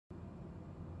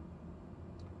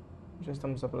Já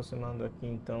estamos aproximando aqui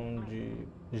então de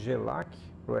GLAC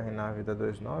para o RNAV da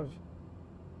 29.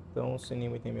 Então, sem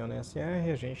nenhum item meu nem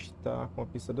SR, a gente está com a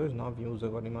pista 29 em uso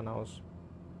agora em Manaus.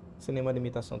 Sem nenhuma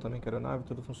limitação também que a aeronave,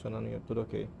 tudo funcionando, tudo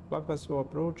ok. Flag Passive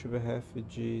Approach, VRF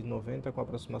de 90 com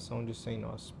aproximação de 100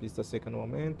 nós. Pista seca no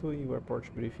momento e o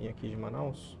Airport Briefing aqui de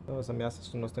Manaus. Então, as ameaças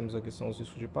que nós temos aqui são os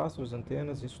riscos de pássaros,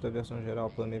 antenas, risco de aviação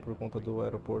geral também por conta do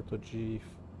aeroporto de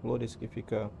Flores, que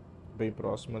fica bem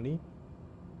próximo ali.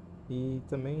 E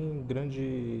também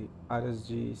grandes áreas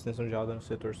de extensão de alda no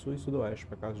setor sul e sudoeste.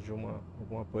 Por causa de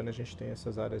alguma pane, a gente tem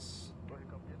essas áreas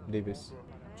livres.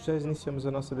 Já iniciamos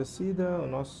a nossa descida. O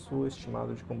nosso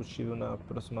estimado de combustível na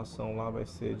aproximação lá vai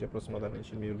ser de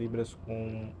aproximadamente 1000 libras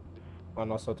com a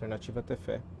nossa alternativa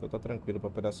Tefé. Então tá tranquilo para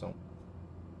a operação.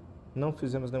 Não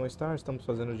fizemos nenhum start, estamos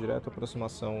fazendo direto a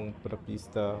aproximação para a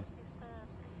pista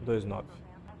 29.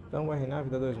 Então o RNAV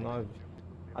da 29.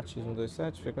 ATIS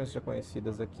 127, frequências já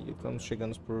conhecidas aqui. Estamos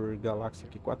chegando por Galáxia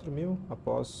aqui 4000,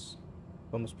 após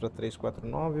vamos para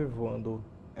 349, voando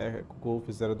Golf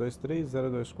 023,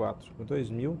 024,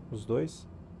 2000, os dois.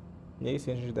 E aí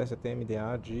sim a gente desce até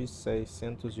MDA de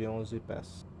 611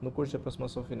 pés. No curso de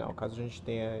aproximação final, caso a gente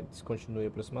descontinue a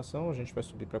aproximação, a gente vai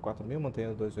subir para 4000,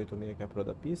 mantendo 286 que é a proa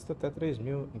da pista, até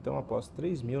 3000. Então após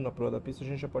 3000 na proa da pista, a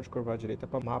gente já pode curvar à direita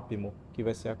para Máximo, que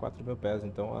vai ser a 4000 pés,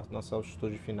 então a nossa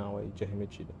altitude final aí de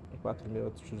arremetida. 4000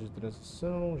 altitude de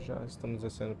transição, já estamos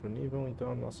descendo para o nível,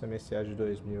 então a nossa MSA de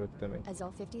 2000 aqui também.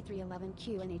 Azul 5311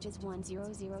 QNH is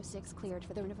 1006 cleared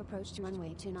for the run of approach to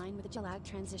runway 29 with a GLAC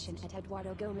transition at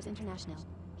Eduardo Gomes International.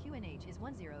 QNH is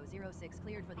 1006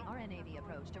 cleared for the RNAV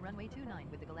approach to runway 29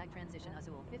 with the GLAC transition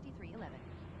Azul 5311.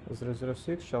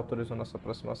 006 já autorizou nossa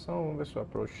aproximação, vamos ver se o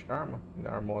approach arma. Ele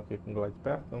armou aqui com glide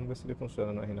path, vamos ver se ele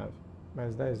funciona no RNAV.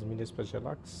 Mais 10 milhas para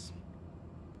Gelax.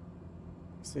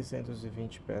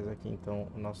 620 pés aqui então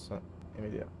a nossa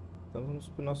MDA. Então vamos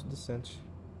para o nosso descent.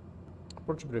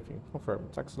 Approach briefing, confirm,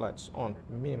 taxi lights on,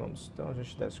 minimums. Então a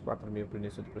gente desce 4000 para o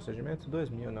início do procedimento,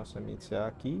 2000 nossa MDA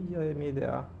aqui e a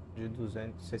MDA de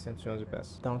 611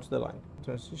 pés. Down to the line.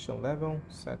 Transition level,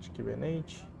 set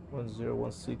QNH,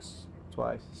 1016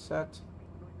 twice set,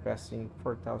 passing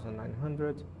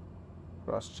 4900,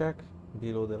 cross check,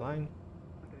 below the line,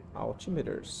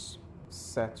 altimeters,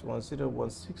 set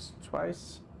 1016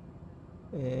 twice,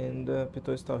 and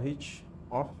pitot stall hitch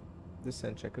off,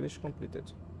 descent checklist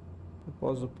completed.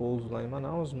 Após o pouso lá em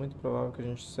Manaus, muito provável que a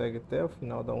gente segue até o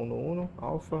final da 1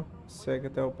 Alpha, segue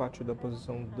até o pátio da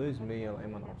posição 26 lá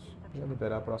em Manaus. Já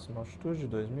liberar a próxima altitude,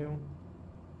 2000,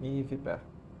 e VPath.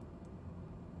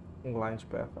 Glide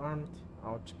Path Armed,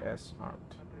 Alt S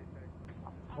Armed.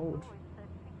 Hold.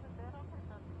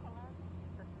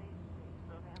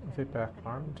 VPath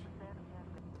Armed,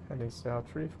 heading South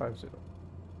 350.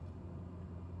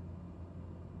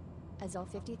 Azul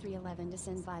 5311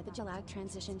 descend via the GLAC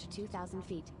transition to 2000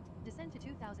 feet. Descend to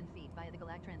 2000 feet via the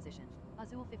GLAC transition.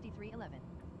 Azul 5311.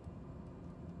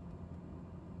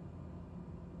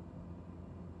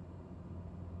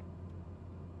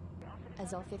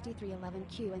 Azul 5311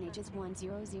 QNH is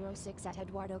 1006 at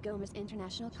Eduardo Gomes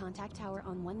International Contact Tower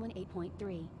on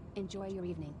 118.3. Enjoy your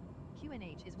evening.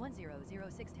 QNH is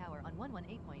 1006 Tower on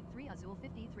 118.3 Azul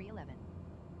 5311.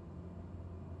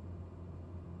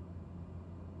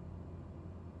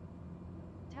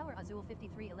 Tower Azul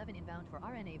 5311 inbound for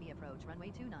RNAV approach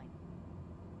runway 29.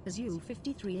 Azul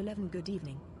 5311 good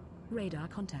evening. Radar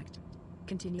contact.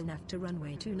 Continue nav to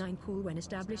runway 29 call when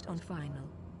established on final.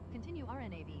 Continue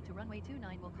RNAV to runway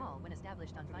 29 will call when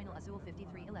established on final Azul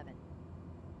 5311.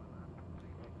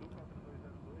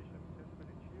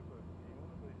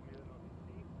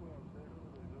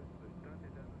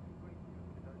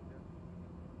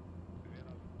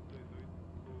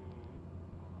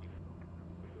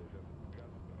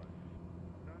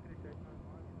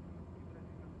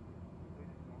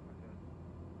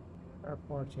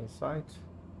 Airport in sight.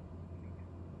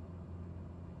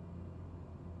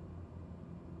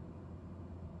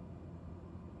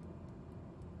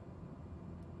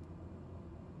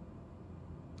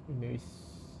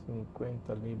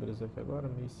 $1.050 libras aqui agora,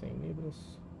 1.100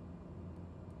 libras.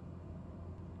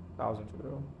 1000 to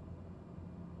go.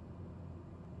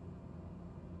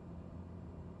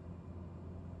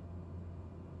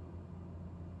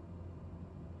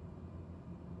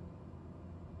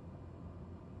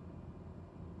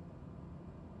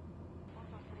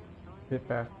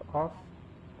 VPath off.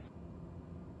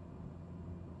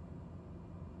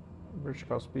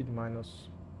 Vertical speed minus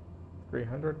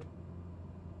 300.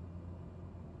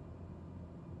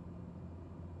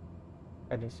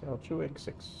 Heading south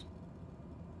 286.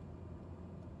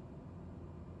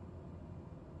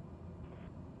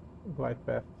 Glide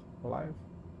path alive.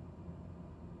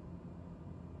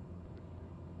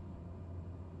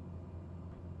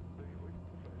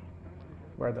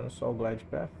 guardando só o glide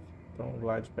path, então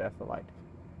glide path light.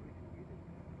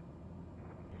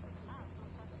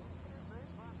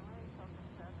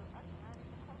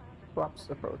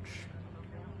 Flaps approach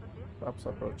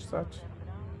set,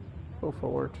 go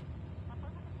forward,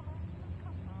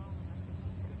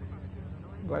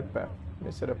 glide path,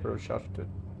 missed approach altitude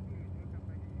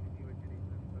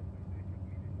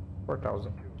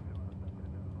 4000.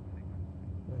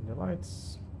 Landing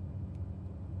lights,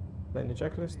 landing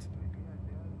checklist,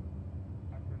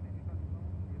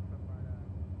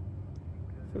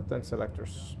 fuel tank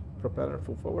selectors, propeller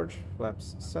full forward,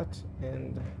 flaps set,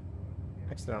 and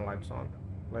external lights on.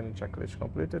 Landing checklist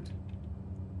completed.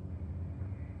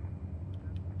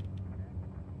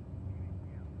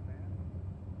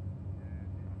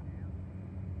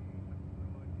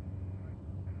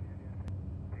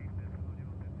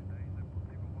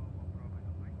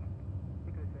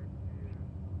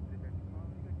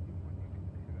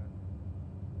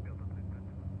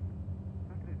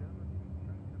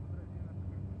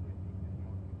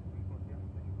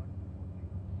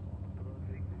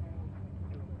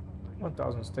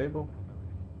 $1,000 stable.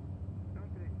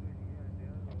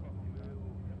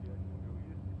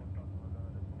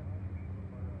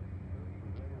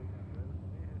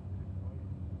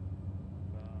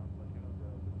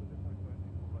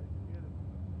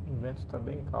 O vento está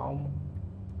bem calmo.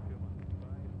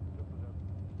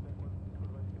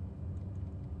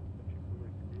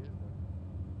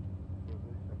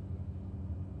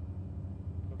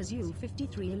 Azul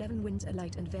 5311 winds are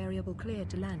light and variable, cleared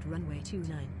to land runway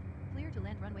 29. Clear to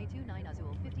land runway 29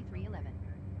 Azul 5311.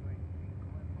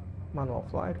 Manual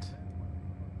flight.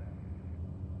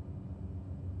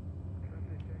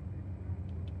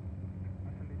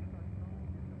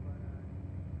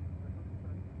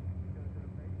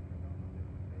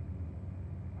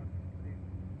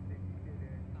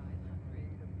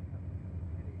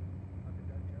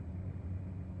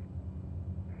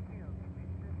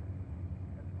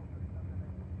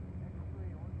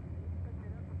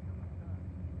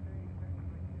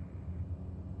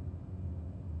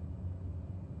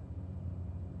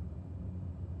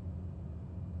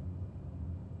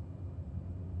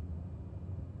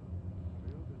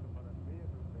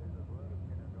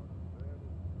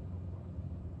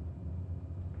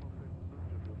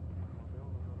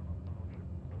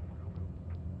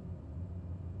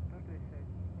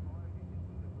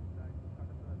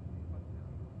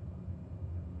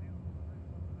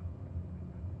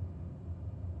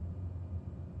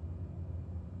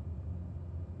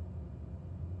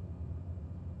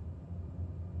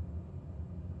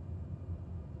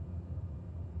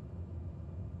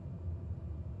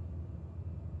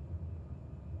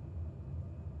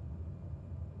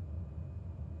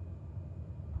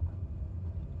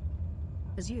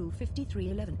 Azul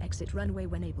 5311 exit runway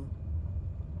when able.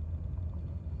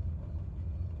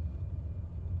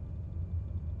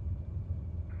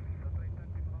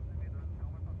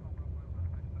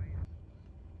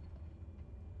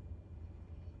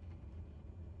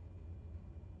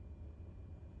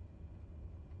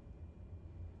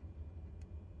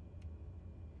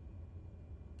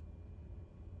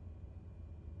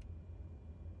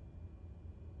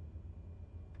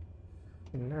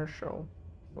 Inertial,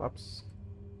 flaps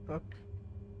up,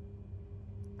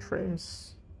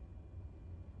 trims,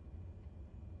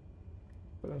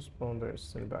 transponder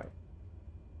standby,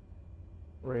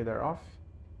 radar off,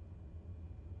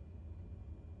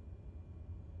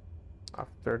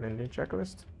 after landing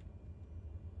checklist,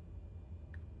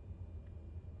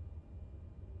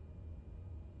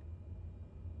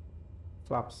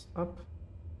 flaps up,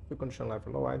 fuel condition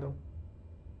level low idle,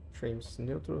 trims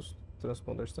neutrals,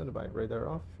 transponder standby, radar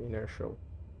off, inertial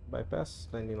bypass,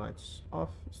 landing lights off,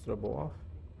 strobo off,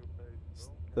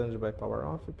 standby power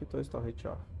off, pitot storage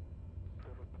off.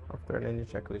 After landing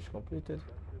checklist completed,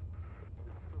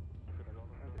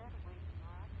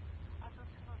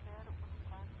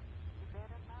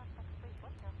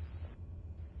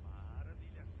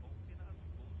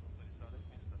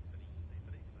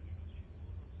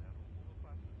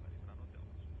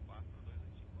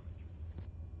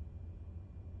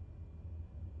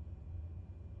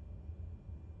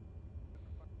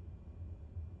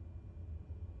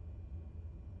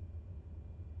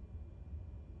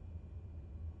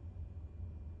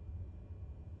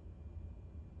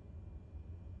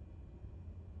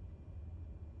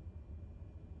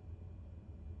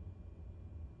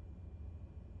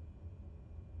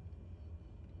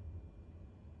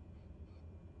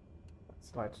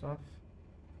 lights off.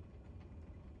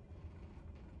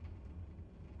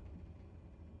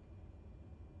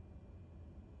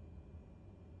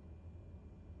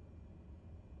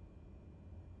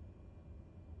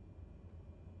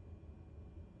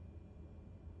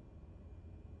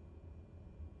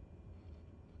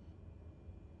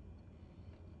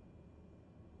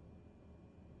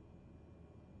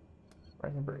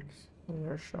 Parking brakes.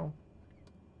 Inertial.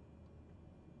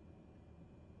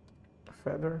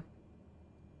 Feather.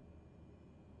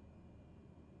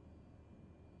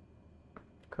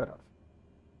 Cut off.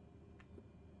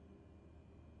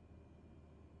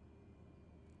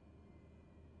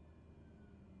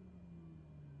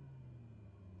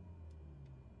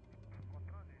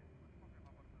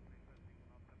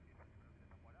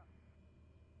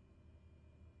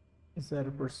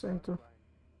 Zero por cento.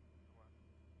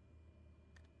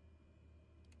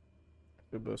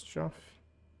 Boost off.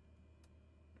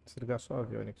 Desligar só a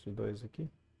Avionics 2 aqui.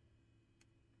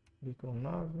 Beacon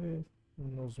 9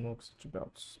 no smoke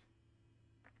seatbelts.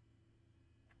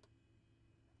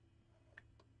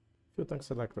 Fuel tank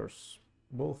selectors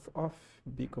both off,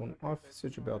 beacon off,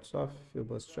 seatbelts off, fuel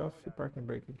boost off, parking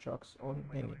braking chocks on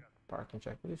any. Parking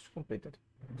checklist completed.